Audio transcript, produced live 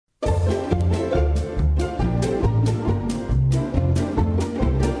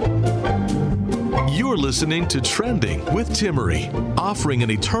You're listening to Trending with Timmerie, offering an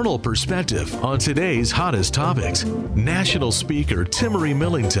eternal perspective on today's hottest topics. National speaker Timmerie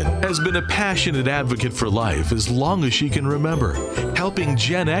Millington has been a passionate advocate for life as long as she can remember, helping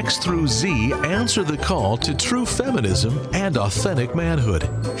Gen X through Z answer the call to true feminism and authentic manhood.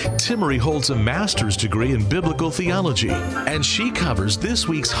 Timmerie holds a master's degree in biblical theology, and she covers this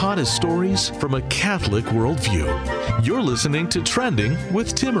week's hottest stories from a Catholic worldview. You're listening to Trending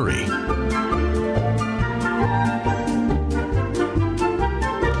with Timmerie.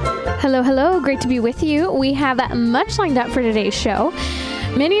 Hello. Great to be with you. We have much lined up for today's show.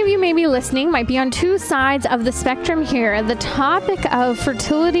 Many of you may be listening, might be on two sides of the spectrum here. The topic of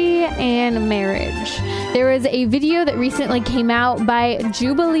fertility and marriage. There is a video that recently came out by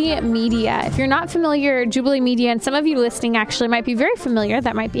Jubilee Media. If you're not familiar, Jubilee Media, and some of you listening actually might be very familiar.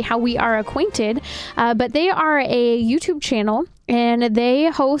 That might be how we are acquainted. But they are a YouTube channel, and they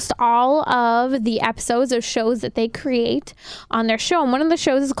host all of the episodes of shows that they create on their show. And one of the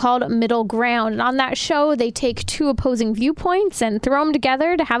shows is called Middle Ground. And on that show, they take two opposing viewpoints and throw them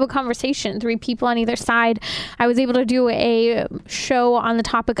together to have a conversation. Three people on either side. I was able to do a show on the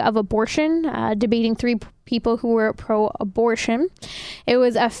topic of abortion, debating three people who were pro-abortion. It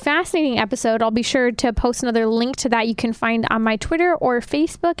was a fascinating episode. I'll be sure to post another link to that you can find on my Twitter or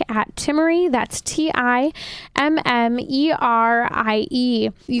Facebook at Timmerie. That's Timmerie.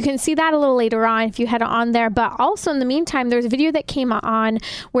 You can see that a little later on if you head on there. But also in the meantime, there's a video that came on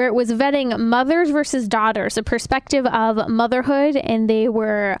where it was vetting mothers versus daughters, a perspective of motherhood, and they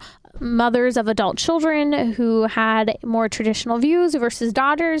were mothers of adult children who had more traditional views versus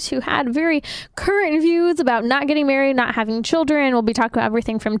daughters who had very current views about not getting married, not having children. We'll be talking about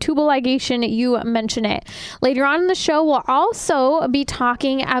everything from tubal ligation. You mention it. Later on in the show, we'll also be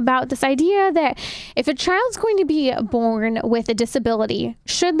talking about this idea that if a child's going to be born with a disability,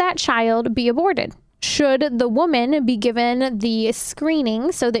 should that child be aborted? Should the woman be given the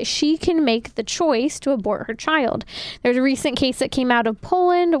screening so that she can make the choice to abort her child? There's a recent case that came out of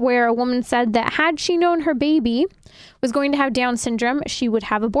Poland where a woman said that had she known her baby was going to have Down syndrome, she would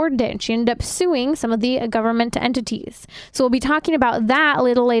have aborted it. And she ended up suing some of the government entities. So we'll be talking about that a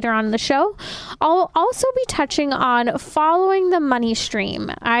little later on in the show. I'll also be touching on following the money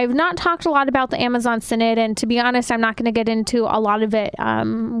stream. I've not talked a lot about the Amazon Synod, and to be honest, I'm not going to get into a lot of it.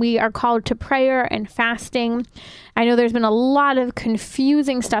 We are called to prayer and fasting. I know there's been a lot of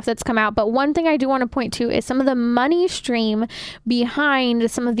confusing stuff that's come out, but one thing I do want to point to is some of the money stream behind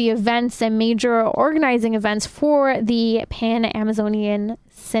some of the events and major organizing events for the Pan-Amazonian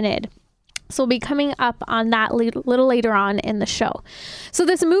Synod. So we'll be coming up on that little later on in the show. So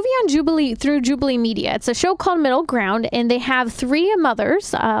this movie on Jubilee, through Jubilee Media, it's a show called Middle Ground, and they have three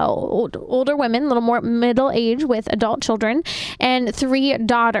mothers, older women, a little more middle age with adult children, and three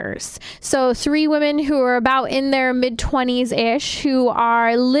daughters. So three women who are about in their mid-20s-ish who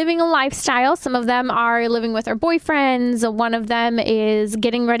are living a lifestyle. Some of them are living with their boyfriends. One of them is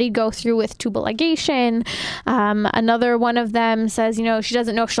getting ready to go through with tubal ligation. Another one of them says, she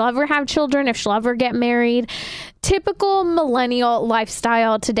doesn't know if she'll ever have children, if she'll ever get married. Typical millennial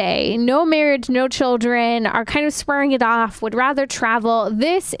lifestyle today. No marriage, no children, are kind of spurring it off, would rather travel.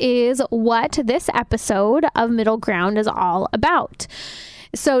 This is what this episode of Middle Ground is all about.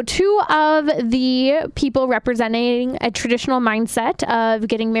 So two of the people representing a traditional mindset of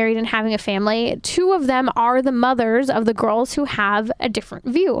getting married and having a family, two of them are the mothers of the girls who have a different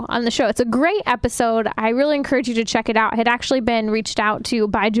view on the show. It's a great episode. I really encourage you to check it out. I had actually been reached out to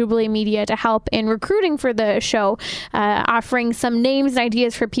by Jubilee Media to help in recruiting for the show, offering some names and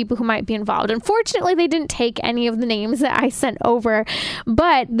ideas for people who might be involved. Unfortunately, they didn't take any of the names that I sent over,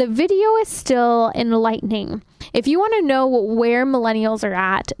 but the video is still enlightening. If you want to know where millennials are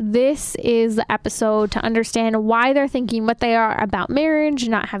at, this is the episode to understand why they're thinking what they are about marriage,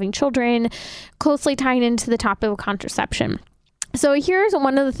 not having children, closely tying into the topic of contraception. So here's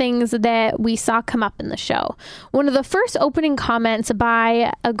one of the things that we saw come up in the show. One of the first opening comments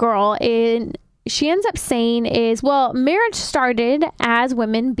by a girl she ends up saying is, well, marriage started as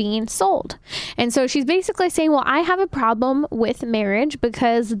women being sold. And so she's basically saying, well, I have a problem with marriage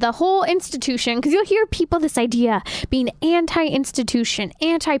because the whole institution, because you'll hear people this idea being anti-institution,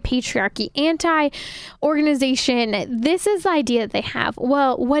 anti-patriarchy, anti-organization. This is the idea that they have.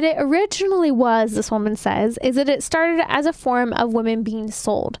 Well, what it originally was, this woman says, is that it started as a form of women being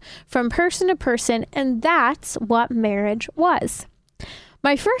sold from person to person, and that's what marriage was.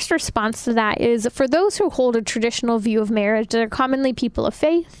 My first response to that is, for those who hold a traditional view of marriage, they're commonly people of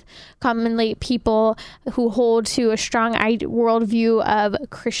faith, commonly people who hold to a strong worldview of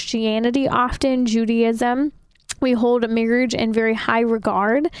Christianity, often Judaism. We hold marriage in very high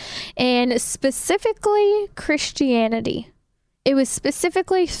regard, and specifically Christianity. It was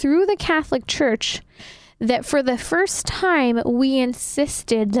specifically through the Catholic Church that for the first time we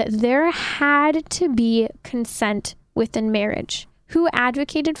insisted that there had to be consent within marriage. Who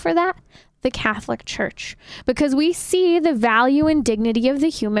advocated for that? The Catholic Church, because we see the value and dignity of the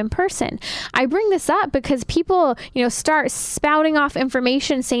human person. I bring this up because people, start spouting off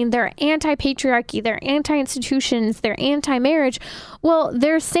information saying they're anti-patriarchy, they're anti-institutions, they're anti-marriage. Well,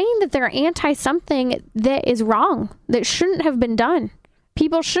 they're saying that they're anti-something that is wrong, that shouldn't have been done.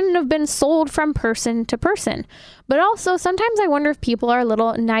 People shouldn't have been sold from person to person. But also, sometimes I wonder if people are a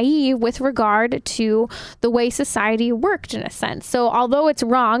little naive with regard to the way society worked, in a sense. So although it's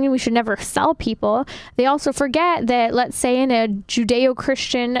wrong and we should never sell people, they also forget that, let's say in a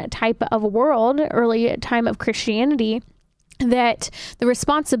Judeo-Christian type of world, early time of Christianity, that the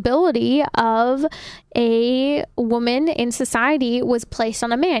responsibility of a woman in society was placed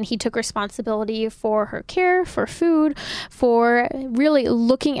on a man. He took responsibility for her care, for food, for really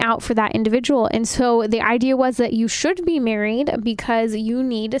looking out for that individual. And so the idea was that you should be married because you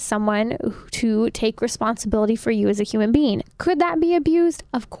need someone to take responsibility for you as a human being. Could that be abused?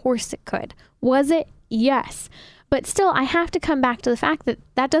 Of course it could. Was it? Yes. But still, I have to come back to the fact that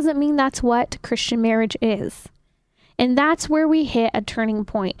that doesn't mean that's what Christian marriage is. And that's where we hit a turning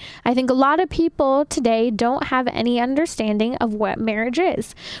point. I think a lot of people today don't have any understanding of what marriage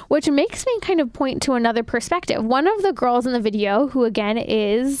is, which makes me kind of point to another perspective. One of the girls in the video, who again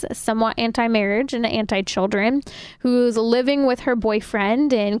is somewhat anti-marriage and anti-children, who's living with her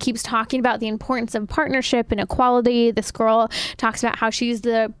boyfriend and keeps talking about the importance of partnership and equality. This girl talks about how she's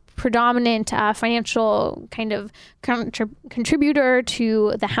the predominant financial kind of contributor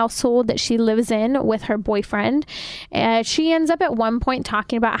to the household that she lives in with her boyfriend. She ends up at one point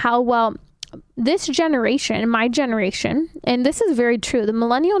talking about how, well, this generation, my generation, and this is very true, the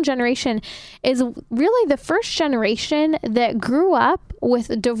millennial generation is really the first generation that grew up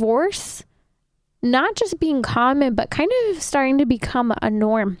with divorce not just being common, but kind of starting to become a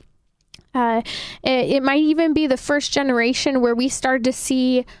norm. It might even be the first generation where we started to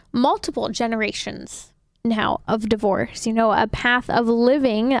see multiple generations now of divorce, a path of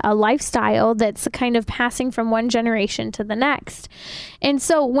living a lifestyle that's kind of passing from one generation to the next. And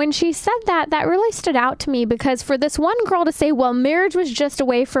so when she said that, that really stood out to me, because for this one girl to say, well, marriage was just a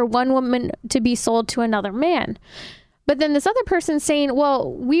way for one woman to be sold to another man. But then this other person saying,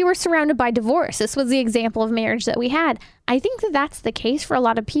 well, we were surrounded by divorce. This was the example of marriage that we had. I think that that's the case for a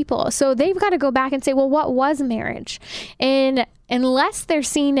lot of people. So they've got to go back and say, well, what was marriage? And unless they're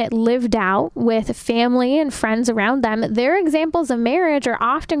seeing it lived out with family and friends around them, their examples of marriage are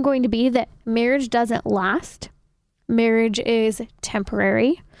often going to be that marriage doesn't last. Marriage is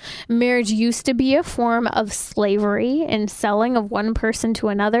temporary. Marriage used to be a form of slavery and selling of one person to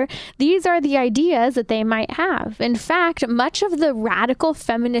another. These are the ideas that they might have. In fact, much of the radical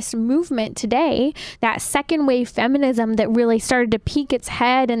feminist movement today, that second wave feminism that really started to peak its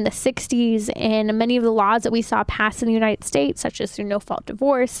head in the 60s, and many of the laws that we saw passed in the United States, such as through no-fault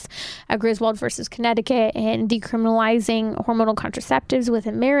divorce, Griswold versus Connecticut, and decriminalizing hormonal contraceptives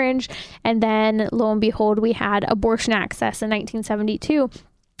within marriage. And then, lo and behold, we had abortion access in 1972.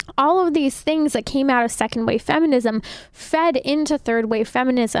 All of these things that came out of second wave feminism fed into third wave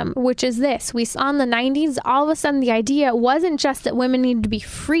feminism, which is this. We saw in the 90s, all of a sudden the idea wasn't just that women needed to be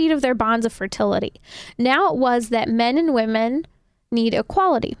freed of their bonds of fertility. Now it was that men and women need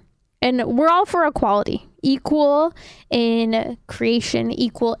equality. And we're all for equality, equal in creation,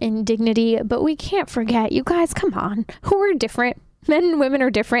 equal in dignity. But we can't forget, you guys, come on, we're different. Men and women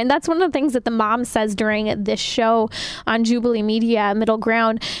are different. And that's one of the things that the mom says during this show on Jubilee Media, Middle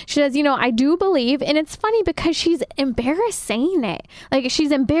Ground. She says, I do believe, and it's funny because she's embarrassed saying it. Like,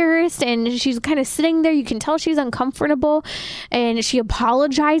 she's embarrassed and she's kind of sitting there. You can tell she's uncomfortable, and she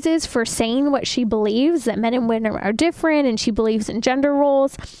apologizes for saying what she believes, that men and women are different, and she believes in gender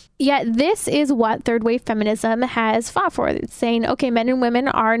roles. Yet this is what third wave feminism has fought for. It's saying, okay, men and women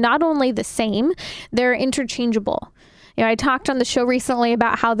are not only the same, they're interchangeable. I talked on the show recently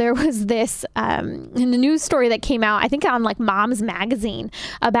about how there was this in the news story that came out, I think on like Moms Magazine,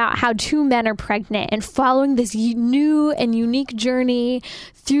 about how two men are pregnant and following this new and unique journey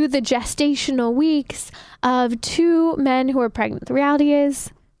through the gestational weeks of two men who are pregnant. The reality is,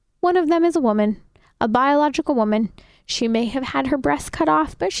 one of them is a woman, a biological woman. She may have had her breast cut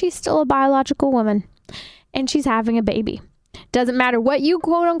off, but she's still a biological woman, and she's having a baby. Doesn't matter what you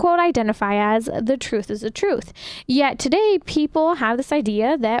quote unquote identify as, the truth is the truth. Yet today people have this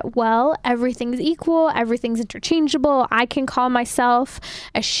idea that, well, everything's equal, everything's interchangeable. I can call myself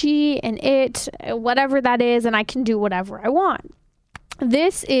a she, an it, whatever that is, and I can do whatever I want.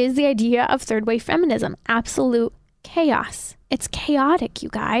 This is the idea of third wave feminism. Absolute chaos. It's chaotic, you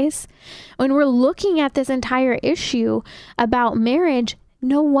guys. When we're looking at this entire issue about marriage,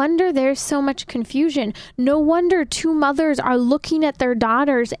 no wonder there's so much confusion. No wonder two mothers are looking at their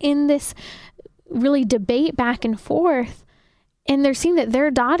daughters in this really debate back and forth. And they're seeing that their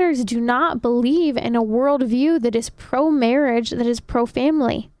daughters do not believe in a worldview that is pro-marriage, that is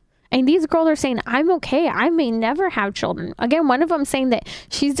pro-family. And these girls are saying, I'm okay. I may never have children. Again, one of them saying that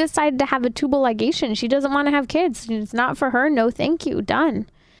she's decided to have a tubal ligation. She doesn't want to have kids. It's not for her. No, thank you. Done.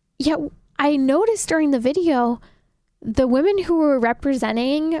 Yet I noticed during the video, the women who were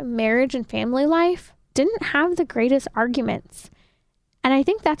representing marriage and family life didn't have the greatest arguments. And I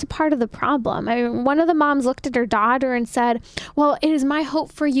think that's part of the problem. I mean, one of the moms looked at her daughter and said, well, it is my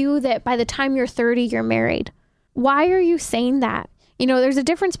hope for you that by the time you're 30, you're married. Why are you saying that? You know, there's a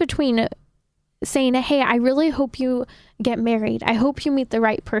difference between saying, hey, I really hope you get married. I hope you meet the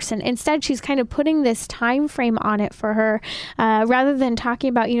right person. Instead, she's kind of putting this time frame on it for her, rather than talking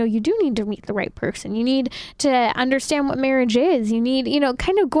about, you do need to meet the right person. You need to understand what marriage is. You need,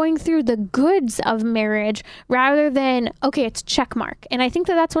 kind of going through the goods of marriage rather than, okay, it's check mark. And I think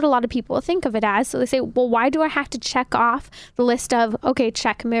that that's what a lot of people think of it as. So they say, well, why do I have to check off the list of, okay,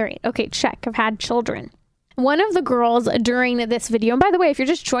 check married. Okay, check, I've had children. One of the girls during this video, and by the way, if you're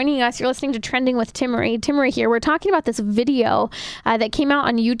just joining us, you're listening to Trending with Timmerie. Timmerie here. We're talking about this video that came out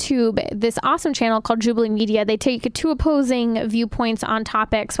on YouTube, this awesome channel called Jubilee Media. They take two opposing viewpoints on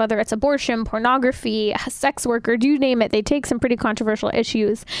topics, whether it's abortion, pornography, sex worker, you name it. They take some pretty controversial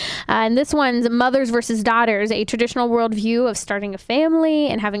issues. And this one's mothers versus daughters, a traditional worldview of starting a family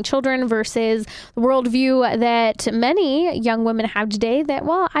and having children versus the worldview that many young women have today that,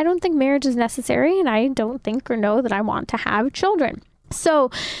 well, I don't think marriage is necessary and I don't think or know that I want to have children. So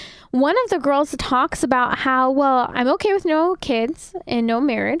one of the girls talks about how, well, I'm okay with no kids and no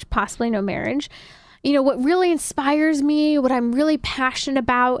marriage, possibly no marriage. What really inspires me, what I'm really passionate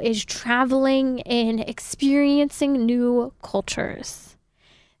about is traveling and experiencing new cultures.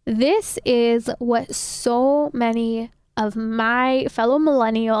 This is what so many of my fellow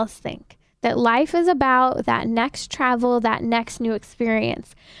millennials think. That life is about that next travel, that next new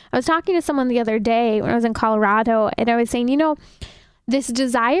experience. I was talking to someone the other day when I was in Colorado, and I was saying, this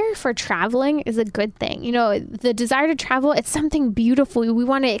desire for traveling is a good thing. The desire to travel, it's something beautiful. We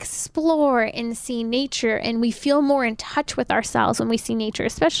want to explore and see nature, and we feel more in touch with ourselves when we see nature,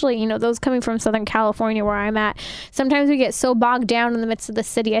 especially, those coming from Southern California where I'm at. Sometimes we get so bogged down in the midst of the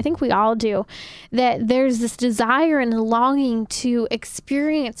city. I think we all do, that there's this desire and longing to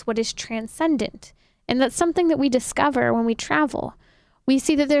experience what is transcendent. And that's something that we discover when we travel. We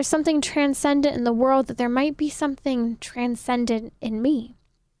see that there's something transcendent in the world, that there might be something transcendent in me.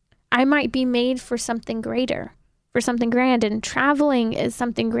 I might be made for something greater, for something grand, and traveling is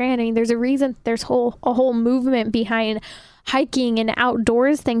something grand. I mean, there's a reason there's a whole movement behind hiking and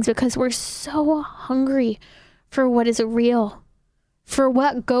outdoors things, because we're so hungry for what is real, for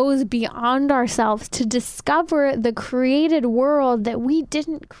what goes beyond ourselves, to discover the created world that we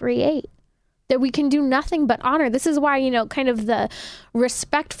didn't create, that we can do nothing but honor. This is why, kind of the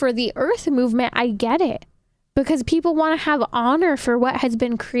respect for the earth movement, I get it. Because people want to have honor for what has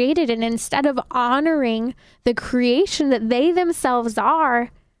been created. And instead of honoring the creation that they themselves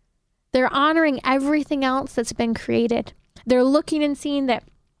are, they're honoring everything else that's been created. They're looking and seeing that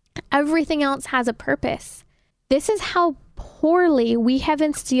everything else has a purpose. This is how poorly we have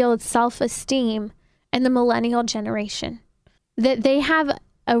instilled self-esteem in the millennial generation. That they have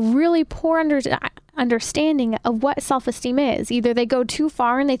a really poor understanding of what self-esteem is. Either they go too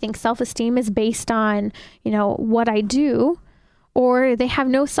far and they think self-esteem is based on, what I do, or they have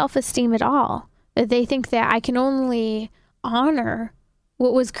no self-esteem at all. That they think that I can only honor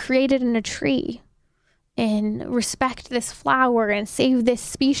what was created in a tree and respect this flower and save this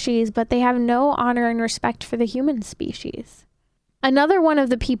species, but they have no honor and respect for the human species. Another one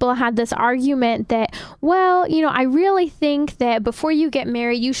of the people had this argument that, well, I really think that before you get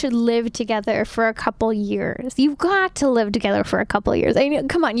married, you should live together for a couple years. You've got to live together for a couple years.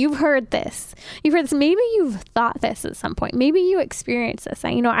 Come on, you've heard this. Maybe you've thought this at some point. Maybe you experienced this.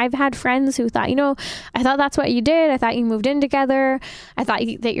 I've had friends who thought, I thought that's what you did. I thought you moved in together. I thought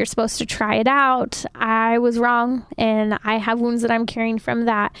that you're supposed to try it out. I was wrong, and I have wounds that I'm carrying from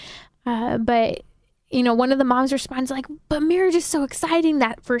that. But one of the moms responds like, but marriage is so exciting,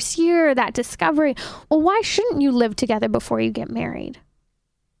 that first year, that discovery. Well, why shouldn't you live together before you get married?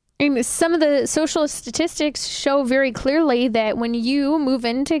 And some of the social statistics show very clearly that when you move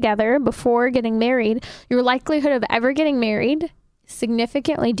in together before getting married, your likelihood of ever getting married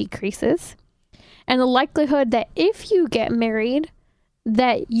significantly decreases. And the likelihood that if you get married,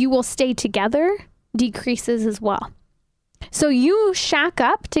 that you will stay together decreases as well. So you shack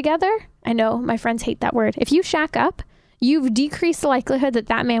up together. I know my friends hate that word. If you shack up, you've decreased the likelihood that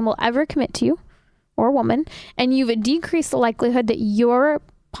that man will ever commit to you or woman. And you've decreased the likelihood that your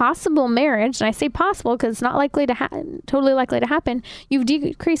possible marriage, and I say possible because it's not likely to totally likely to happen. You've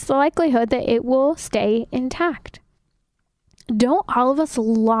decreased the likelihood that it will stay intact. Don't all of us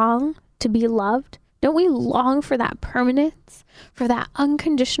long to be loved? Don't we long for that permanence, for that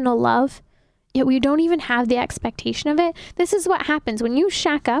unconditional love? Yet we don't even have the expectation of it. This is what happens when you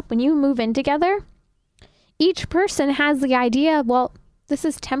shack up, when you move in together. Each person has the idea, well, this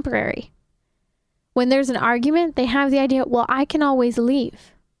is temporary. When there's an argument, they have the idea, well, I can always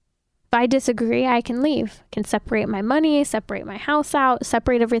leave. If I disagree, I can leave. I can separate my money, separate my house out,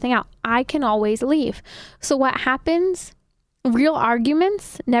 separate everything out. I can always leave. So what happens? Real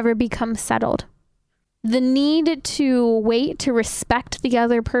arguments never become settled. The need to wait to respect the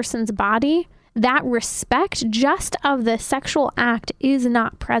other person's body, that respect just of the sexual act is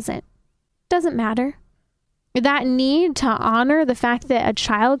not present. Doesn't matter. That need to honor the fact that a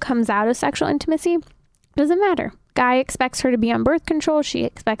child comes out of sexual intimacy doesn't matter. Guy expects her to be on birth control. She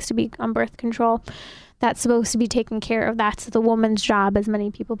expects to be on birth control. That's supposed to be taken care of. That's the woman's job, as many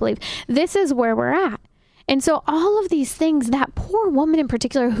people believe. This is where we're at. And so all of these things, that poor woman in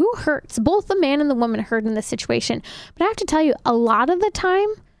particular, who hurts, both the man and the woman hurt in this situation. But I have to tell you, a lot of the time,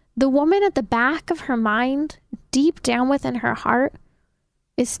 the woman at the back of her mind, deep down within her heart,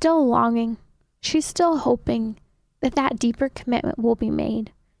 is still longing. She's still hoping that that deeper commitment will be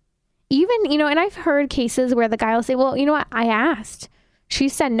made. Even, and I've heard cases where the guy will say, well, you know what? I asked. She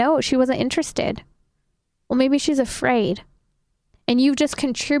said no, she wasn't interested. Well, maybe she's afraid. And you've just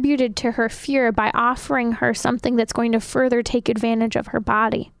contributed to her fear by offering her something that's going to further take advantage of her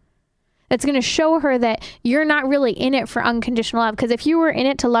body. It's going to show her that you're not really in it for unconditional love. Because if you were in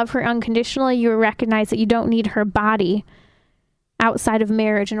it to love her unconditionally, you would recognize that you don't need her body outside of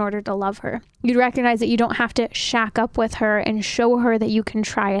marriage in order to love her. You'd recognize that you don't have to shack up with her and show her that you can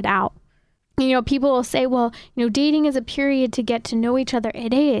try it out. People will say, well, dating is a period to get to know each other.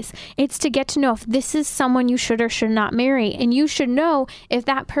 It is. It's to get to know if this is someone you should or should not marry. And you should know if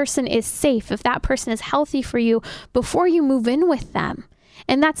that person is safe, if that person is healthy for you before you move in with them.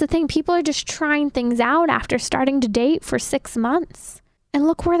 And that's the thing. People are just trying things out after starting to date for 6 months. And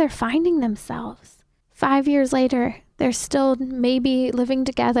look where they're finding themselves. 5 years later, they're still maybe living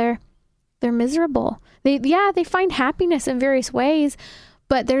together. They're miserable. They find happiness in various ways,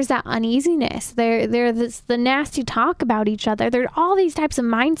 but there's that uneasiness. There's the nasty talk about each other. There are all these types of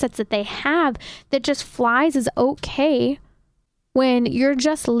mindsets that they have that just flies as okay when you're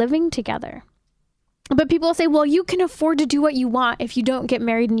just living together. But people will say, well, you can afford to do what you want if you don't get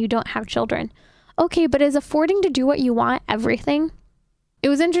married and you don't have children. Okay, but is affording to do what you want everything? It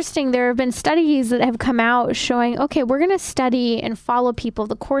was interesting. There have been studies that have come out showing, okay, we're going to study and follow people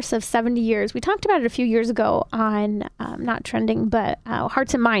the course of 70 years. We talked about it a few years ago on, not Trending, but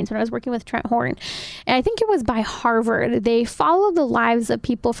Hearts and Minds when I was working with Trent Horn. And I think it was by Harvard. They followed the lives of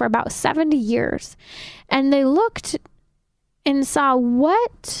people for about 70 years. And they looked and saw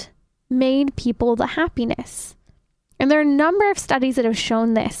what made people the happiness. And there are a number of studies that have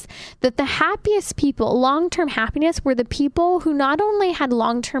shown this, that the happiest people, long-term happiness, were the people who not only had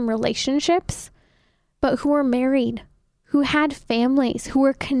long-term relationships, but who were married, who had families, who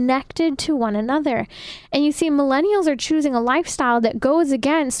were connected to one another. And you see, millennials are choosing a lifestyle that goes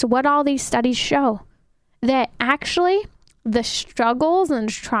against what all these studies show, that actually the struggles and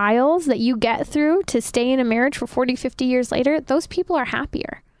trials that you get through to stay in a marriage for 40, 50 years later, those people are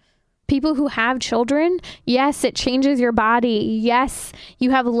happier. People who have children, yes, it changes your body. Yes,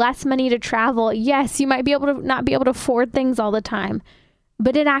 you have less money to travel. Yes, you might be able to not be able to afford things all the time,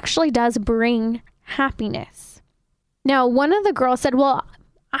 but it actually does bring happiness. Now, one of the girls said, well,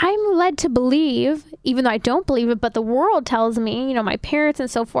 I'm led to believe, even though I don't believe it, but the world tells me, my parents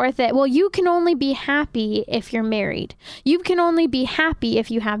and so forth, that, well, you can only be happy if you're married. You can only be happy if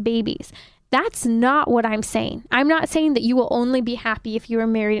you have babies. That's not what I'm saying. I'm not saying that you will only be happy if you are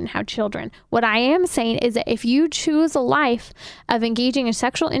married and have children. What I am saying is that if you choose a life of engaging in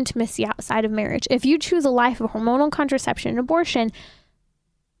sexual intimacy outside of marriage, if you choose a life of hormonal contraception and abortion,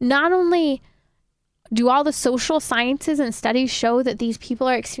 not only Do all the social sciences and studies show that these people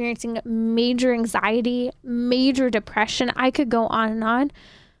are experiencing major anxiety, major depression? I could go on and on.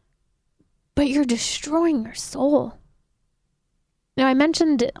 But you're destroying your soul. Now, I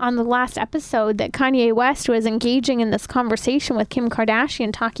mentioned on the last episode that Kanye West was engaging in this conversation with Kim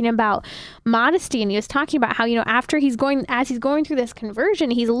Kardashian, talking about modesty. And he was talking about how, after as he's going through this conversion,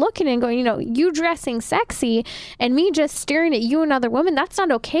 he's looking and going, you dressing sexy and me just staring at you and other women, that's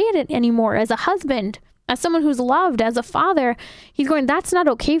not okay anymore. As a husband, as someone who's loved, as a father, he's going, that's not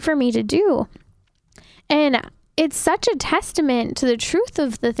okay for me to do. And it's such a testament to the truth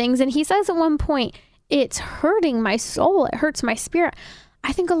of the things. And he says at one point, it's hurting my soul. It hurts my spirit.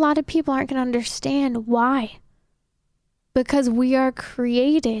 I think a lot of people aren't going to understand why. Because we are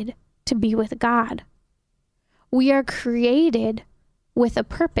created to be with God. We are created with a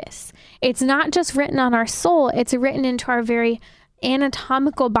purpose. It's not just written on our soul. It's written into our very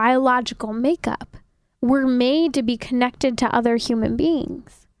anatomical, biological makeup. We're made to be connected to other human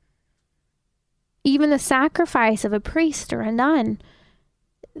beings. Even the sacrifice of a priest or a nun,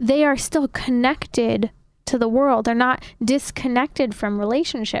 they are still connected to the world. They're not disconnected from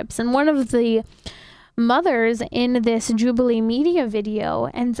relationships. And one of the mothers in this Jubilee Media video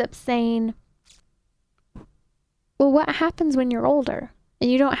ends up saying, well, what happens when you're older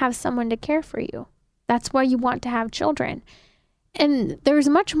and you don't have someone to care for you? That's why you want to have children. And there's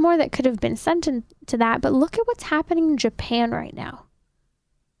much more that could have been said to that, but look at what's happening in Japan right now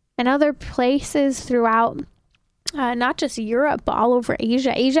and other places throughout not just Europe, but all over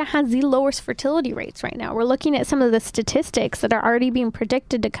Asia. Asia has the lowest fertility rates right now. We're looking at some of the statistics that are already being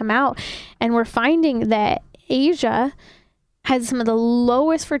predicted to come out, and we're finding that Asia has some of the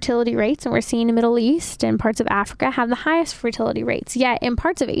lowest fertility rates, and we're seeing the Middle East and parts of Africa have the highest fertility rates. Yet in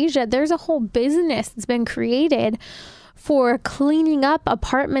parts of Asia, there's a whole business that's been created for cleaning up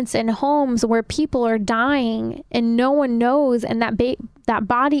apartments and homes where people are dying and no one knows, and that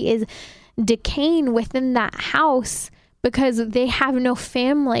body is decaying within that house because they have no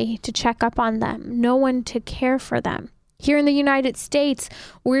family to check up on them, no one to care for them. Here in the United States,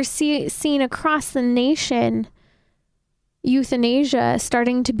 we're seeing across the nation euthanasia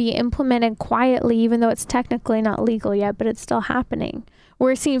starting to be implemented quietly, even though it's technically not legal yet, but it's still happening.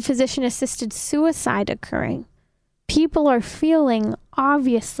 We're seeing physician-assisted suicide occurring. People are feeling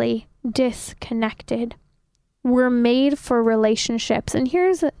obviously disconnected. We're made for relationships. And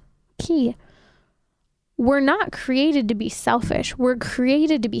here's a key. We're not created to be selfish. We're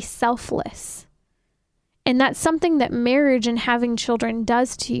created to be selfless. And that's something that marriage and having children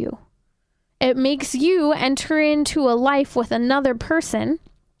does to you. It makes you enter into a life with another person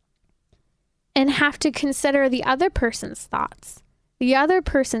and have to consider the other person's thoughts, the other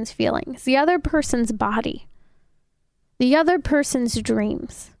person's feelings, the other person's body, the other person's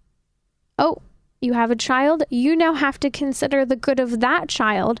dreams. Oh, you have a child, you now have to consider the good of that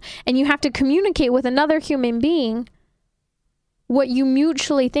child, and you have to communicate with another human being what you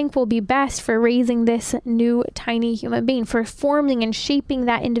mutually think will be best for raising this new tiny human being, for forming and shaping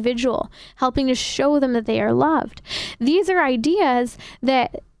that individual, helping to show them that they are loved. These are ideas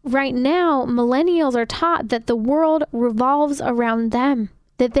that right now millennials are taught that the world revolves around them,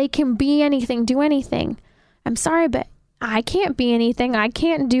 that they can be anything, do anything. I'm sorry, but I can't be anything. I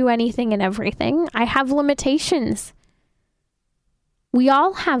can't do anything and everything. I have limitations. We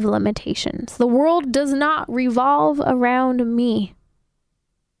all have limitations. The world does not revolve around me.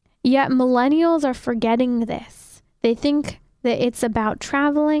 Yet millennials are forgetting this. They think that it's about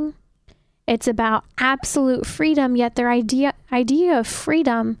traveling. It's about absolute freedom, yet their idea of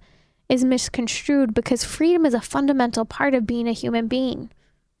freedom is misconstrued because freedom is a fundamental part of being a human being.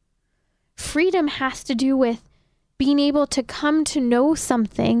 Freedom has to do with being able to come to know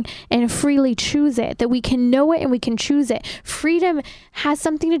something and freely choose it, that we can know it and we can choose it. Freedom has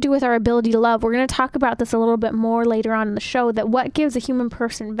something to do with our ability to love. We're going to talk about this a little bit more later on in the show, that what gives a human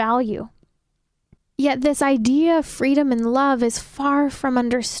person value. Yet this idea of freedom and love is far from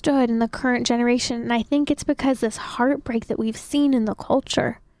understood in the current generation. And I think it's because this heartbreak that we've seen in the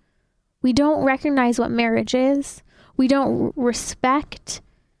culture. We don't recognize what marriage is. We don't respect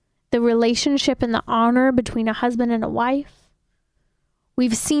the relationship and the honor between a husband and a wife.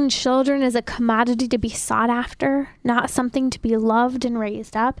 We've seen children as a commodity to be sought after, not something to be loved and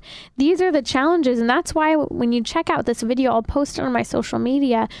raised up. These are the challenges, and that's why when you check out this video, I'll post it on my social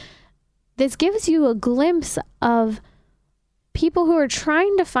media. This gives you a glimpse of people who are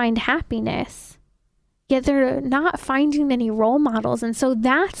trying to find happiness, yet they're not finding any role models. And so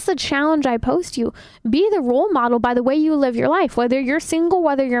that's the challenge I post you. Be the role model by the way you live your life. Whether you're single,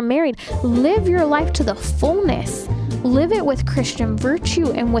 whether you're married, live your life to the fullness. Live it with Christian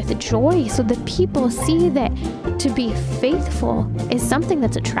virtue and with joy so that people see that to be faithful is something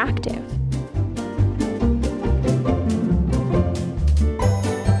that's attractive.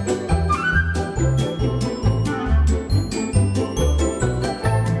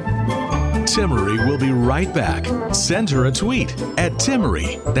 Timmerie will be right back. Send her a tweet at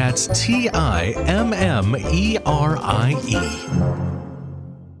Timmerie. That's TIMMERIE.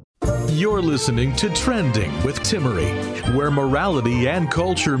 You're listening to Trending with Timmerie, where morality and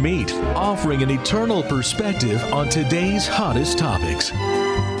culture meet, offering an eternal perspective on today's hottest topics.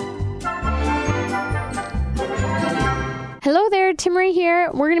 Hello there, Timmerie here.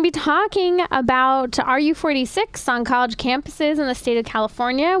 We're going to be talking about RU46 on college campuses in the state of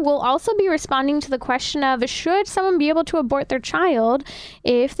California. We'll also be responding to the question of, should someone be able to abort their child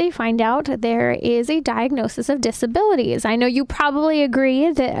if they find out there is a diagnosis of disabilities? I know you probably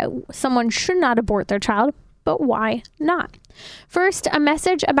agree that someone should not abort their child, but why not? First, a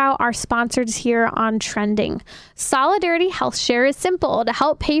message about our sponsors here on Trending. Solidarity Health Share is simple to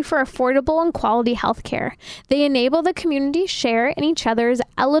help pay for affordable and quality health care. They enable the community share in each other's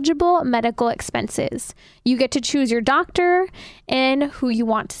eligible medical expenses. You get to choose your doctor and who you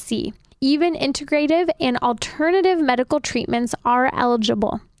want to see. Even integrative and alternative medical treatments are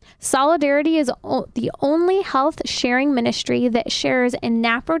eligible. Solidarity is the only health sharing ministry that shares in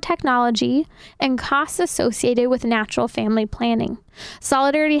NAPRO technology and costs associated with natural family planning.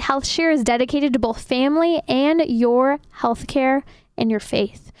 Solidarity Health Share is dedicated to both family and your healthcare and your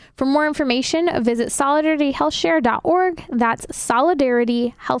faith. For more information, visit solidarityhealthshare.org. That's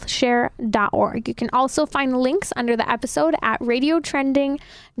solidarityhealthshare.org. You can also find links under the episode at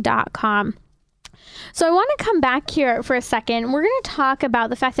radiotrending.com. So I want to come back here for a second. We're going to talk about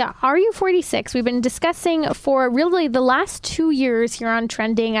the fact that RU46, we've been discussing for really the last 2 years here on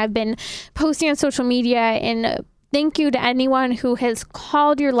Trending. I've been posting on social media, and thank you to anyone who has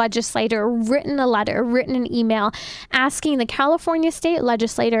called your legislator, written a letter, written an email asking the California state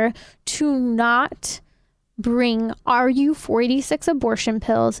legislator to not bring RU46 abortion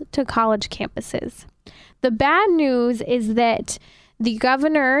pills to college campuses. The bad news is that the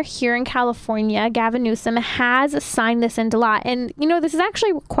governor here in California, Gavin Newsom, has signed this into law. And, you know, this is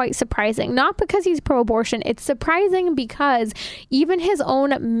actually quite surprising. Not because he's pro-abortion. It's surprising because even his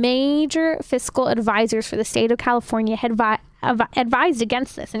own major fiscal advisors for the state of California had advised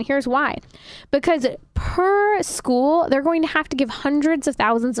against this. And here's why. Because per school, they're going to have to give hundreds of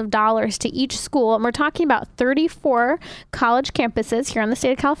thousands of dollars to each school. And we're talking about 34 college campuses here in the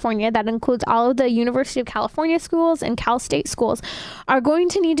state of California. That includes all of the University of California schools and Cal State schools are going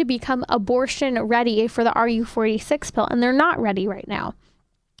to need to become abortion ready for the RU46 pill. And they're not ready right now.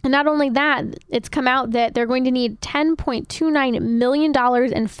 And not only that, it's come out that they're going to need $10.29 million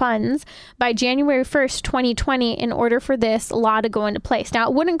in funds by January 1st, 2020 in order for this law to go into place. Now,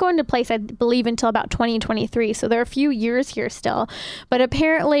 it wouldn't go into place, I believe, until about 2023. So there are a few years here still. But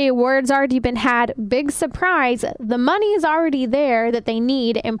apparently, word's already been had. Big surprise. The money is already there that they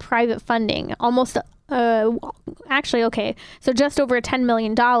need in private funding. So just over $10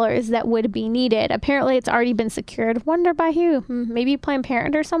 million that would be needed. Apparently, it's already been secured. Wonder by who? Maybe Planned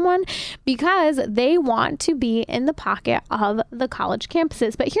Parenthood or someone, because they want to be in the pocket of the college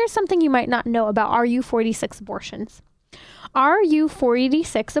campuses. But here's something you might not know about RU46 abortions.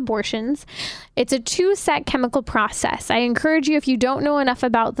 RU46 abortions, it's a two-step chemical process. I encourage you, if you don't know enough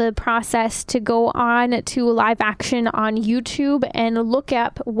about the process, to go on to Live Action on YouTube and look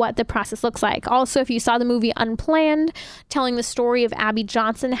up what the process looks like. Also, if you saw the movie Unplanned, telling the story of Abby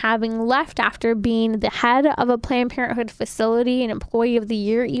Johnson having left after being the head of a Planned Parenthood facility, an Employee of the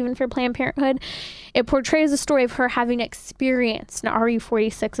Year even for Planned Parenthood, it portrays the story of her having experienced an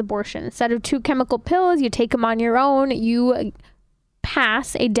RU46 abortion. Instead of 2 chemical pills, you take them on your own. You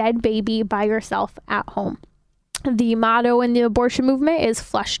pass a dead baby by yourself at home. The motto in the abortion movement is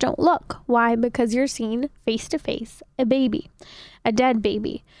flesh don't look. Why? Because you're seeing face to face a baby, a dead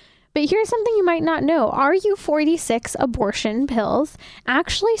baby. But here's something you might not know. RU46 abortion pills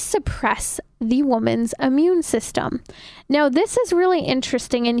actually suppress the woman's immune system. Now, this is really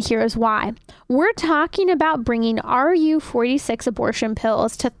interesting, and here's why. We're talking about bringing RU46 abortion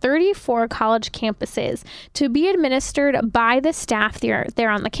pills to 34 college campuses to be administered by the staff there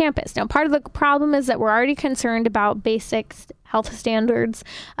on the campus. Now, part of the problem is that we're already concerned about basic health standards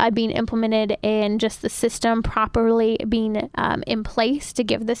being implemented and just the system properly being in place to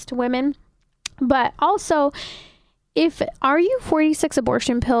give this to women. But also, if RU46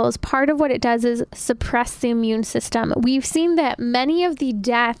 abortion pills, part of what it does is suppress the immune system. We've seen that many of the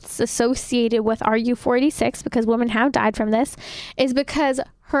deaths associated with RU46, because women have died from this, is because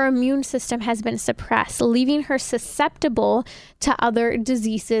her immune system has been suppressed, leaving her susceptible to other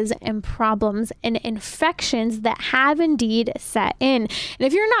diseases and problems and infections that have indeed set in. And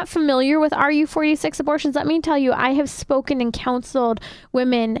if you're not familiar with RU46 abortions, let me tell you, I have spoken and counseled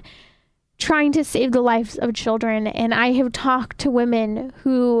women trying to save the lives of children. And I have talked to women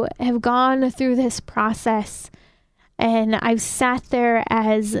who have gone through this process, and I've sat there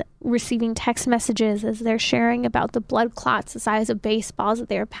as receiving text messages as they're sharing about the blood clots the size of baseballs that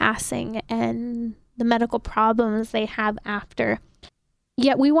they're passing and the medical problems they have after.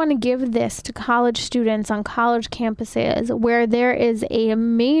 Yet we want to give this to college students on college campuses where there is a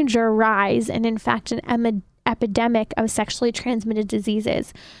major rise and, in fact, an epidemic of sexually transmitted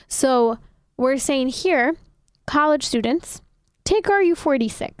diseases. So we're saying here, college students, take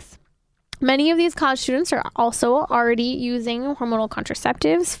RU46. Many of these college students are also already using hormonal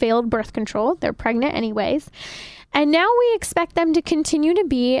contraceptives, failed birth control. They're pregnant anyways. And now we expect them to continue to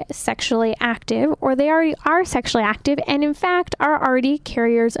be sexually active, or they already are sexually active and, in fact, are already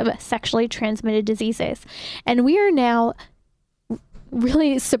carriers of sexually transmitted diseases. And we are now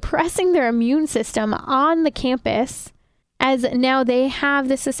really suppressing their immune system on the campus, as now they have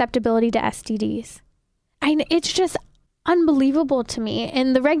the susceptibility to STDs. And it's just unbelievable to me.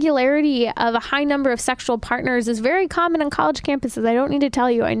 And the regularity of a high number of sexual partners is very common on college campuses. I don't need to tell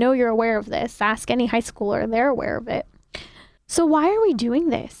you. I know you're aware of this. Ask any high schooler. They're aware of it. So why are we doing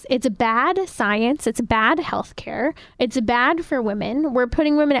this? It's bad science. It's bad healthcare. It's bad for women. We're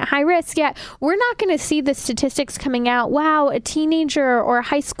putting women at high risk, yet we're not going to see the statistics coming out. Wow, a teenager or a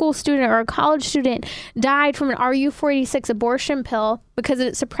high school student or a college student died from an RU46 abortion pill because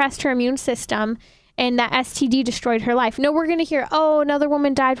it suppressed her immune system and that STD destroyed her life. No, we're going to hear, oh, another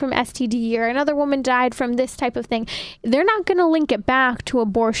woman died from STD or another woman died from this type of thing. They're not going to link it back to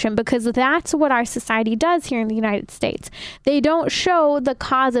abortion because that's what our society does here in the United States. They don't show the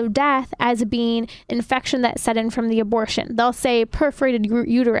cause of death as being infection that set in from the abortion. They'll say perforated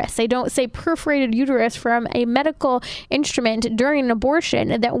uterus. They don't say perforated uterus from a medical instrument during an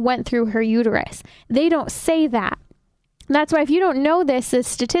abortion that went through her uterus. They don't say that. That's why if you don't know this, the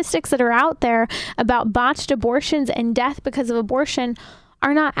statistics that are out there about botched abortions and death because of abortion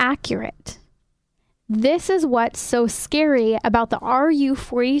are not accurate. This is what's so scary about the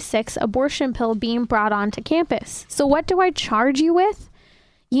RU46 abortion pill being brought onto campus. So what do I charge you with?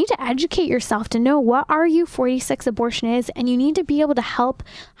 You need to educate yourself to know what RU46 abortion is, and you need to be able to help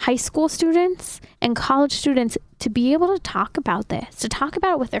high school students and college students to be able to talk about this, to talk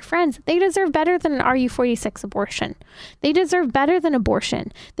about it with their friends. They deserve better than an RU46 abortion. They deserve better than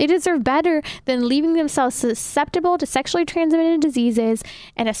abortion. They deserve better than leaving themselves susceptible to sexually transmitted diseases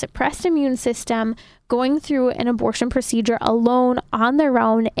and a suppressed immune system, going through an abortion procedure alone on their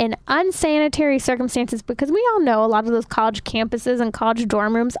own in unsanitary circumstances, because we all know a lot of those college campuses and college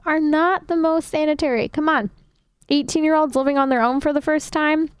dorm rooms are not the most sanitary. Come on. 18-year-olds living on their own for the first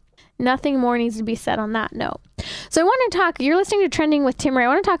time. Nothing more needs to be said on that note. So I want to talk, you're listening to Trending with Timmerie. I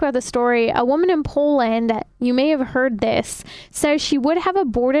want to talk about the story. A woman in Poland, you may have heard this, says she would have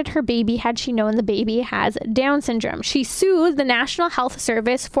aborted her baby had she known the baby has Down syndrome. She sued the National Health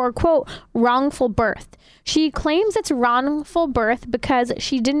Service for, quote, wrongful birth. She claims it's wrongful birth because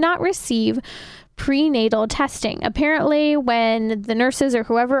she did not receive prenatal testing. Apparently, when the nurses or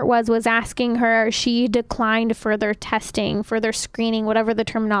whoever it was asking her, she declined further testing, further screening, whatever the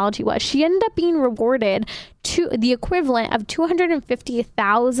terminology was. She ended up being rewarded to the equivalent of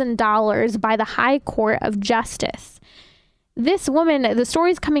 $250,000 by the High Court of Justice. This woman, the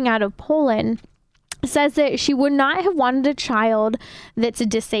story's coming out of Poland, says that she would not have wanted a child that's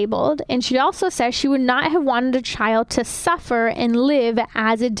disabled. And she also says she would not have wanted a child to suffer and live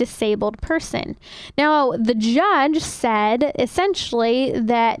as a disabled person. Now, the judge said essentially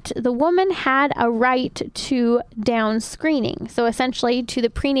that the woman had a right to Down screening. So essentially to the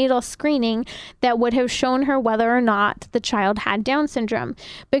prenatal screening that would have shown her whether or not the child had Down syndrome.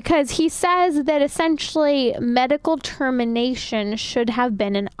 Because he says that essentially medical termination should have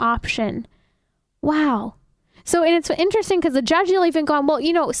been an option. Wow. So, and it's interesting because the judge will even go,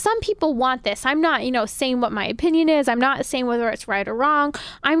 well, some people want this. I'm not, saying what my opinion is. I'm not saying whether it's right or wrong.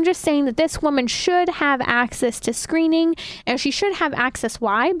 I'm just saying that this woman should have access to screening, and she should have access.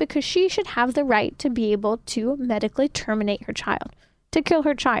 Why? Because she should have the right to be able to medically terminate her child, to kill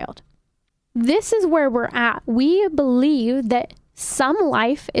her child. This is where we're at. We believe that some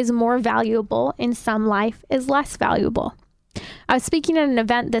life is more valuable and some life is less valuable. I was speaking at an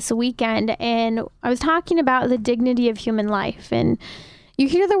event this weekend, and I was talking about the dignity of human life. And you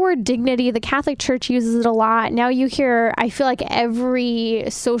hear the word dignity. The Catholic Church uses it a lot. Now you hear, I feel like every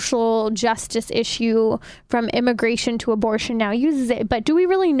social justice issue from immigration to abortion now uses it. But do we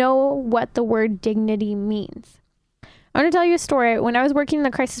really know what the word dignity means? I want to tell you a story. When I was working in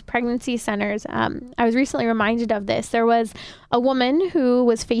the crisis pregnancy centers, I was recently reminded of this. There was a woman who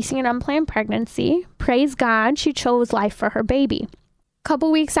was facing an unplanned pregnancy. Praise God, she chose life for her baby. A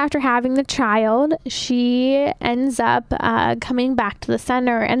couple weeks after having the child, she ends up coming back to the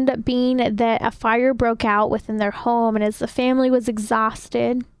center. Ended up being that a fire broke out within their home, and as the family was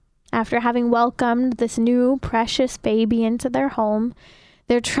exhausted after having welcomed this new precious baby into their home,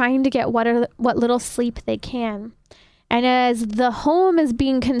 they're trying to get what little sleep they can. And as the home is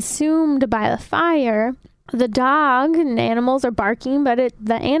being consumed by the fire, the dog and animals are barking, but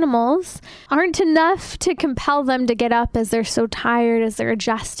the animals aren't enough to compel them to get up as they're so tired, as they're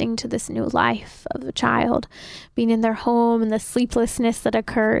adjusting to this new life of the child being in their home and the sleeplessness that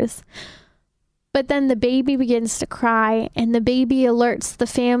occurs. But then the baby begins to cry, and the baby alerts the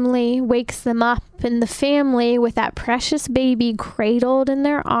family, wakes them up, and the family, with that precious baby cradled in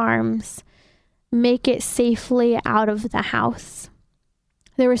their arms, make it safely out of the house.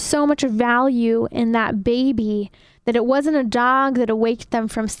 There was so much value in that baby that it wasn't a dog that awaked them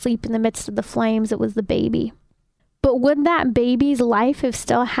from sleep in the midst of the flames, it was the baby. But would that baby's life have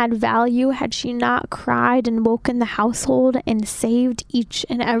still had value had she not cried and woken the household and saved each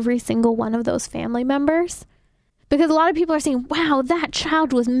and every single one of those family members? Because a lot of people are saying, wow, that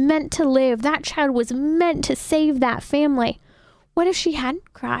child was meant to live. That child was meant to save that family. What if she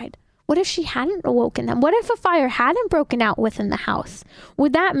hadn't cried? What if she hadn't awoken them? What if a fire hadn't broken out within the house?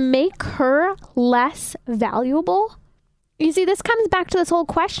 Would that make her less valuable? You see, this comes back to this whole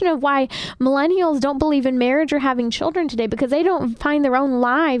question of why millennials don't believe in marriage or having children today, because they don't find their own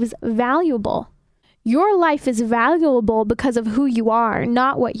lives valuable. Your life is valuable because of who you are,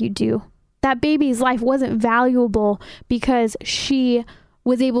 not what you do. That baby's life wasn't valuable because she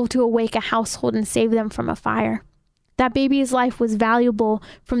was able to awake a household and save them from a fire. That baby's life was valuable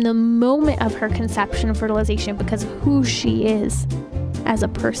from the moment of her conception and fertilization because of who she is as a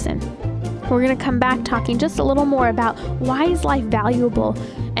person. We're going to come back talking just a little more about why is life valuable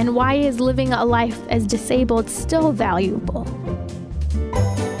and why is living a life as disabled still valuable.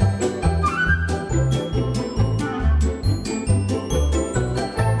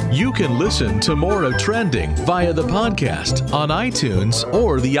 You can listen to more of Trending via the podcast on iTunes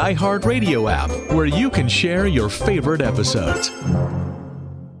or the iHeartRadio app, where you can share your favorite episodes.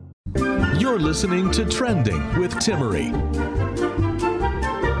 You're listening to Trending with Timmerie.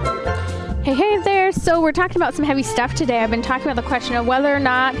 Hey there. So we're talking about some heavy stuff today. I've been talking about the question of whether or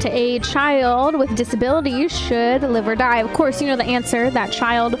not a child with disabilities should live or die. Of course, you know the answer. That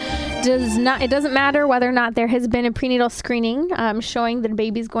child does not, it doesn't matter whether or not there has been a prenatal screening showing that a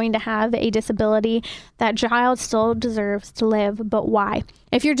baby's going to have a disability. That child still deserves to live, but why?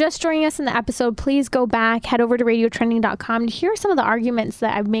 If you're just joining us in the episode, please go back, head over to radiotrending.com to hear some of the arguments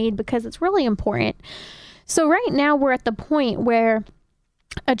that I've made because it's really important. So right now we're at the point where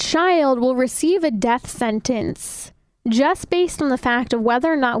a child will receive a death sentence just based on the fact of whether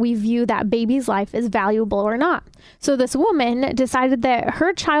or not we view that baby's life as valuable or not. So this woman decided that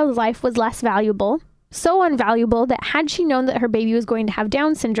her child's life was less valuable, so unvaluable that had she known that her baby was going to have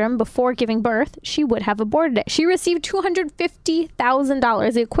Down syndrome before giving birth, she would have aborted it. She received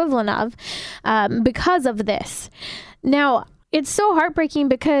 $250,000, the equivalent of, because of this. Now, it's so heartbreaking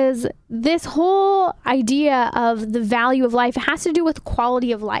because this whole idea of the value of life has to do with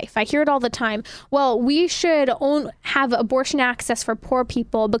quality of life. I hear it all the time. Well, we should have abortion access for poor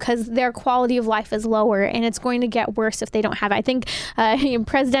people because their quality of life is lower and it's going to get worse if they don't have it. I think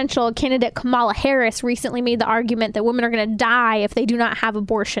presidential candidate Kamala Harris recently made the argument that women are going to die if they do not have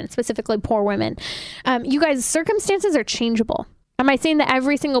abortion, specifically poor women. You guys, circumstances are changeable. Am I saying that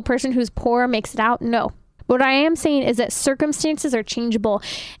every single person who's poor makes it out? No. What I am saying is that circumstances are changeable,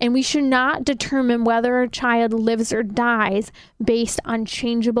 and we should not determine whether a child lives or dies based on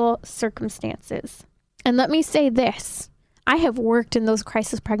changeable circumstances. And let me say this. I have worked in those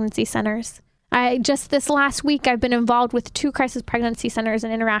crisis pregnancy centers. Just this last week, I've been involved with 2 crisis pregnancy centers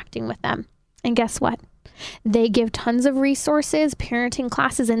and interacting with them. And guess what? They give tons of resources, parenting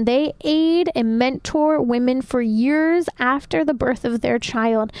classes, and they aid and mentor women for years after the birth of their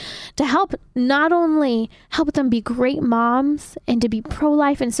child to help not only help them be great moms and to be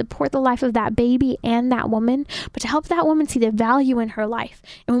pro-life and support the life of that baby and that woman, but to help that woman see the value in her life.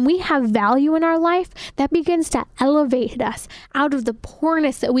 And when we have value in our life, that begins to elevate us out of the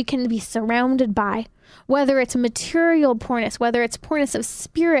poorness that we can be surrounded by. whether it's material poorness, whether it's poorness of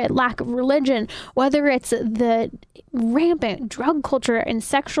spirit, lack of religion, whether it's the rampant drug culture and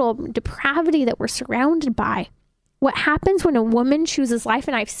sexual depravity that we're surrounded by. What happens when a woman chooses life,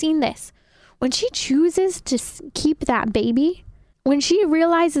 and I've seen this, when she chooses to keep that baby, when she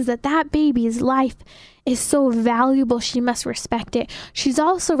realizes that that baby's life is so valuable, she must respect it. She's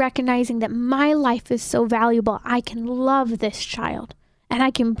also recognizing that my life is so valuable, I can love this child, and I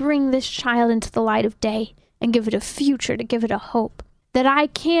can bring this child into the light of day and give it a future, to give it a hope. That I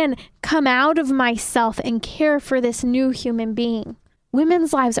can come out of myself and care for this new human being.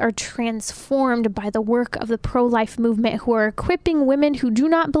 Women's lives are transformed by the work of the pro-life movement, who are equipping women who do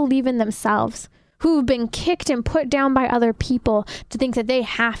not believe in themselves, who've been kicked and put down by other people, to think that they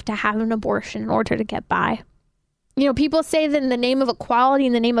have to have an abortion in order to get by. You know, people say that in the name of equality,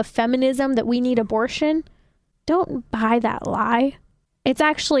 in the name of feminism, that we need abortion. Don't buy that lie. It's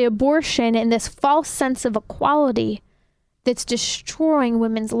actually abortion and this false sense of equality that's destroying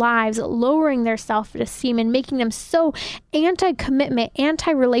women's lives, lowering their self-esteem and making them so anti-commitment,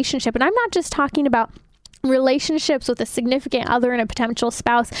 anti-relationship. And I'm not just talking about relationships with a significant other and a potential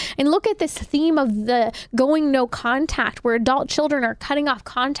spouse. And look at this theme of the going no contact, where adult children are cutting off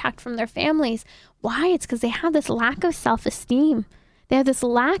contact from their families. Why? It's because they have this lack of self-esteem. They have this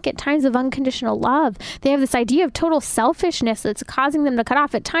lack at times of unconditional love. They have this idea of total selfishness that's causing them to cut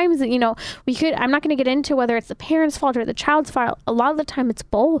off. At times, you know, I'm not going to get into whether it's the parent's fault or the child's fault. A lot of the time it's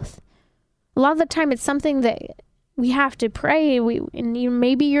both. A lot of the time it's something that we have to pray.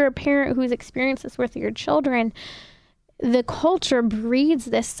 Maybe you're a parent who's experienced this with your children. The culture breeds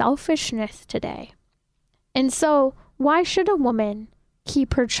this selfishness today. And so why should a woman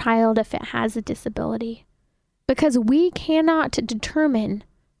keep her child if it has a disability? Because we cannot determine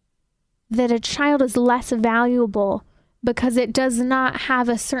that a child is less valuable because it does not have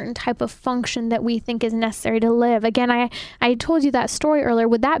a certain type of function that we think is necessary to live. Again, I told you that story earlier.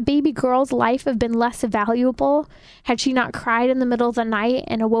 Would that baby girl's life have been less valuable had she not cried in the middle of the night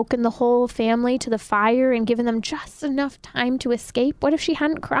and awoken the whole family to the fire and given them just enough time to escape? What if she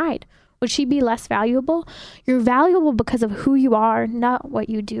hadn't cried? Would she be less valuable? You're valuable because of who you are, not what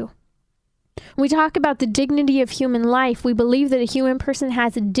you do. When we talk about the dignity of human life, we believe that a human person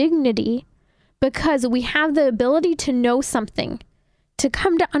has a dignity because we have the ability to know something, to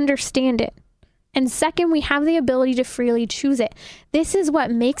come to understand it. And second, we have the ability to freely choose it. This is what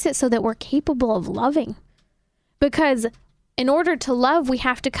makes it so that we're capable of loving. Because in order to love, we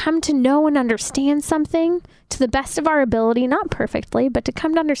have to come to know and understand something to the best of our ability, not perfectly, but to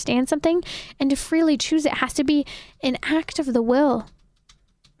come to understand something and to freely choose it has to be an act of the will.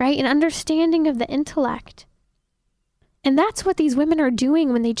 Right? An understanding of the intellect. And that's what these women are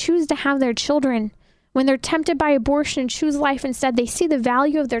doing when they choose to have their children. When they're tempted by abortion and choose life instead, they see the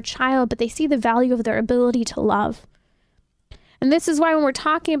value of their child, but they see the value of their ability to love. And this is why when we're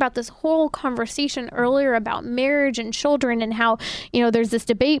talking about this whole conversation earlier about marriage and children and how, there's this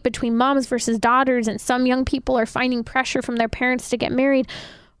debate between moms versus daughters, and some young people are finding pressure from their parents to get married,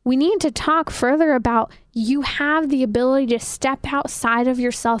 we need to talk further about you have the ability to step outside of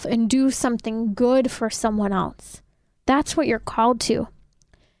yourself and do something good for someone else. That's what you're called to.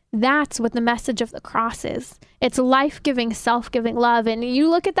 That's what the message of the cross is. It's life-giving, self-giving love. And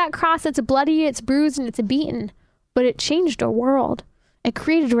you look at that cross, it's bloody, it's bruised, and it's beaten. But it changed a world. It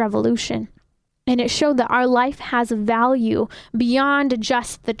created a revolution. And it showed that our life has value beyond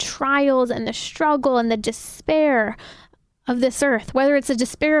just the trials and the struggle and the despair of this earth, whether it's the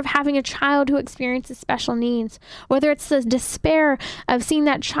despair of having a child who experiences special needs, whether it's the despair of seeing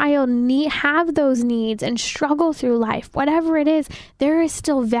that child have those needs and struggle through life, whatever it is, there is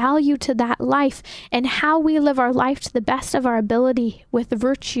still value to that life, and how we live our life to the best of our ability with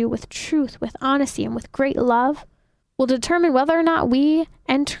virtue, with truth, with honesty, and with great love will determine whether or not we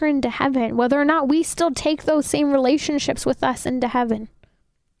enter into heaven, whether or not we still take those same relationships with us into heaven.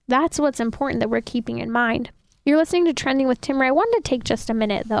 That's what's important that we're keeping in mind. You're listening to Trending with Timmerie. I wanted to take just a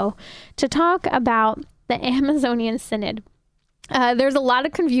minute, though, to talk about the Amazonian Synod. There's a lot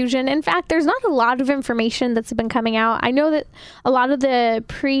of confusion. In fact, there's not a lot of information that's been coming out. I know that a lot of the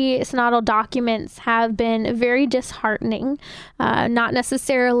pre-synodal documents have been very disheartening, not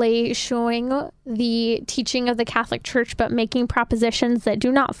necessarily showing the teaching of the Catholic Church, but making propositions that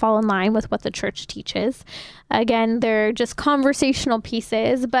do not fall in line with what the Church teaches. Again, they're just conversational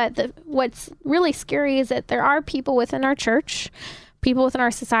pieces, but what's really scary is that there are people within our Church, people within our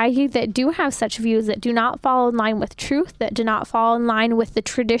society that do have such views that do not fall in line with truth, that do not fall in line with the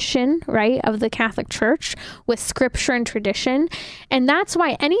tradition, right, of the Catholic Church, with scripture and tradition. And that's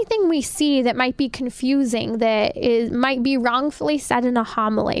why anything we see that might be confusing, that might be wrongfully said in a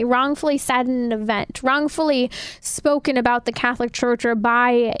homily, wrongfully said in an event, wrongfully spoken about the Catholic Church or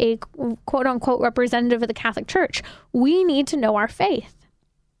by a quote unquote representative of the Catholic Church, we need to know our faith.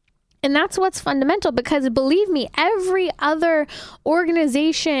 And that's what's fundamental, because believe me, every other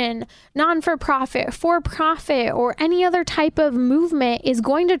organization, non-for-profit, for-profit, or any other type of movement is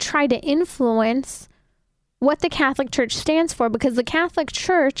going to try to influence what the Catholic Church stands for, because the Catholic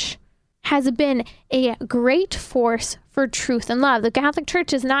Church has been a great force for truth and love. The Catholic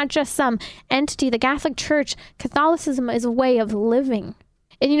Church is not just some entity. The Catholic Church, Catholicism is a way of living.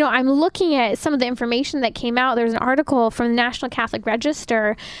 And, I'm looking at some of the information that came out. There's an article from the National Catholic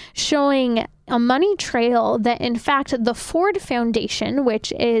Register showing a money trail that, in fact, the Ford Foundation,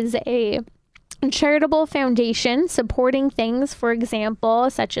 which is a charitable foundation supporting things, for example,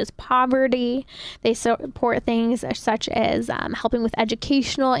 such as poverty. They support things such as helping with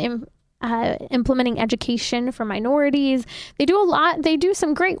educational implementing education for minorities. They do a lot. They do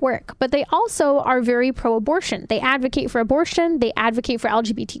some great work, but they also are very pro-abortion. They advocate for abortion. They advocate for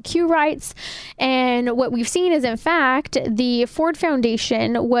LGBTQ rights. And what we've seen is, in fact, the Ford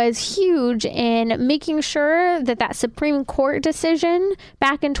Foundation was huge in making sure that Supreme Court decision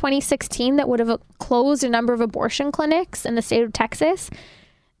back in 2016 that would have closed a number of abortion clinics in the state of Texas,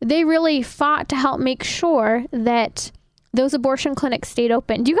 they really fought to help make sure that those abortion clinics stayed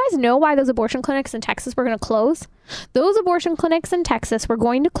open. Do you guys know why those abortion clinics in Texas were going to close? Those abortion clinics in Texas were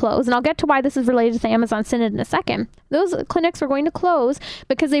going to close, and I'll get to why this is related to the Amazon Synod in a second. Those clinics were going to close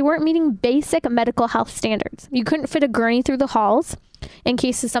because they weren't meeting basic medical health standards. You couldn't fit a gurney through the halls in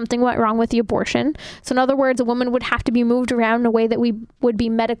case something went wrong with the abortion. So in other words, a woman would have to be moved around in a way that would be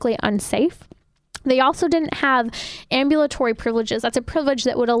medically unsafe. They also didn't have ambulatory privileges. That's a privilege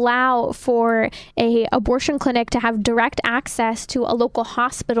that would allow for a abortion clinic to have direct access to a local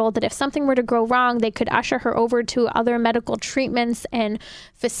hospital, that if something were to go wrong, they could usher her over to other medical treatments and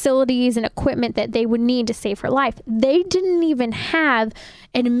facilities and equipment that they would need to save her life. They didn't even have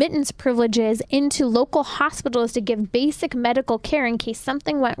admittance privileges into local hospitals to give basic medical care in case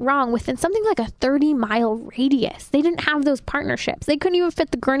something went wrong within something like a 30-mile radius. They didn't have those partnerships. They couldn't even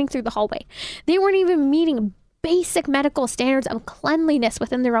fit the gurney through the hallway. They weren't even meeting basic medical standards of cleanliness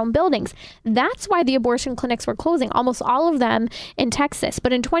within their own buildings. That's why the abortion clinics were closing, almost all of them in Texas.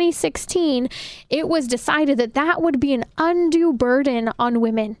 But in 2016, it was decided that would be an undue burden on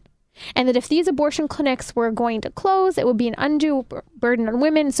women, and that if these abortion clinics were going to close, it would be an undue burden on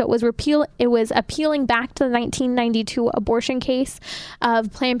women. So it was appealing back to the 1992 abortion case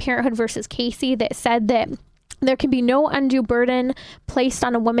of Planned Parenthood versus Casey that said that there can be no undue burden placed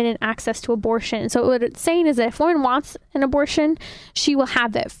on a woman in access to abortion. So what it's saying is that if a woman wants an abortion, she will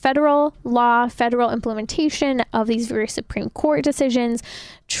have that federal law, federal implementation of these various Supreme Court decisions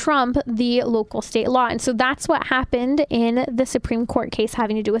trump the local state law. And so that's what happened in the Supreme Court case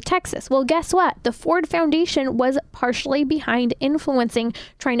having to do with Texas. Well, guess what? The Ford Foundation was partially behind influencing,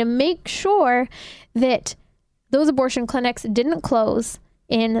 trying to make sure that those abortion clinics didn't close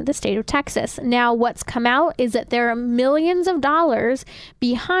in the state of Texas. Now, what's come out is that there are millions of dollars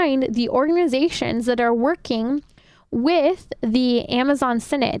behind the organizations that are working with the Amazon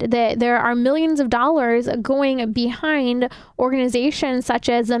Synod. That there are millions of dollars going behind organizations such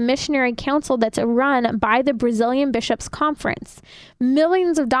as the Missionary Council that's run by the Brazilian Bishops' Conference.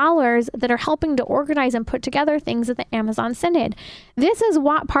 Millions of dollars that are helping to organize and put together things at the Amazon Synod. This is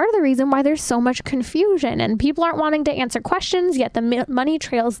part of the reason why there's so much confusion and people aren't wanting to answer questions, yet the money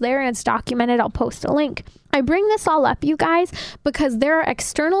trail's there and it's documented. I'll post a link. I bring this all up, you guys, because there are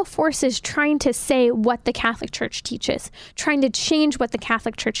external forces trying to say what the Catholic Church teaches, trying to change what the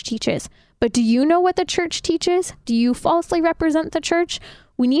Catholic Church teaches. But do you know what the Church teaches? Do you falsely represent the Church?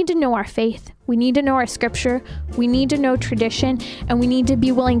 We need to know our faith. We need to know our scripture. We need to know tradition. And we need to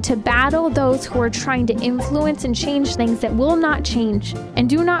be willing to battle those who are trying to influence and change things that will not change. And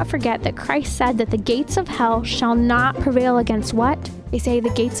do not forget that Christ said that the gates of hell shall not prevail against what? They say the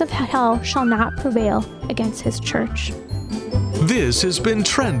gates of hell shall not prevail against his church. This has been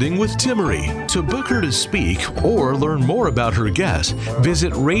Trending with Timmerie. To book her to speak or learn more about her guests,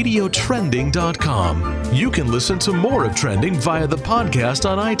 visit radiotrending.com. You can listen to more of Trending via the podcast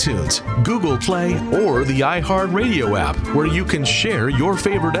on iTunes, Google Play, or the iHeartRadio app, where you can share your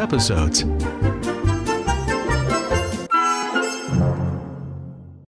favorite episodes.